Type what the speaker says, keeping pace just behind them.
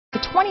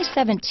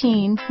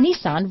2017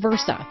 Nissan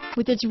Versa.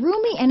 With its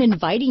roomy and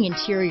inviting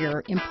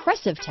interior,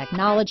 impressive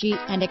technology,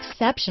 and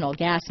exceptional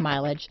gas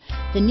mileage,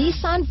 the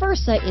Nissan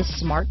Versa is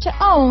smart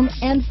to own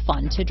and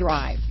fun to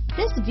drive.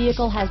 This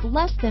vehicle has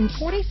less than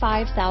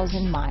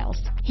 45,000 miles.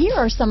 Here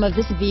are some of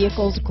this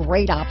vehicle's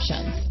great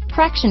options: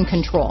 traction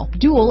control,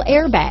 dual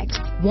airbags,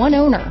 one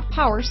owner,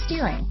 power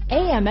steering,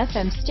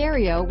 AM/FM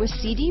stereo with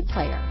CD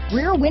player,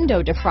 rear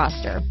window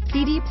defroster,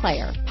 CD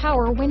player,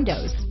 power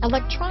windows,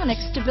 electronic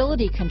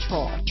stability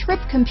control, trip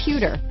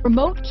computer,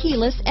 remote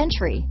keyless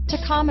entry,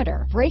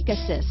 tachometer, brake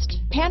assist,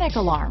 panic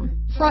alarm,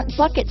 front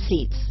bucket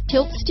seats,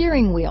 tilt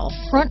steering wheel,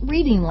 front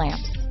reading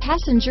lamps,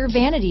 passenger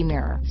vanity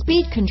mirror,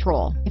 speed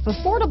control. If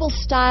affordable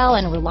style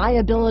and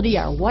reliability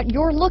are what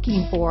you're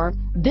looking for,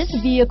 this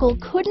vehicle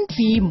couldn't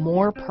be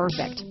more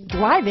perfect.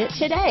 Drive it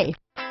today.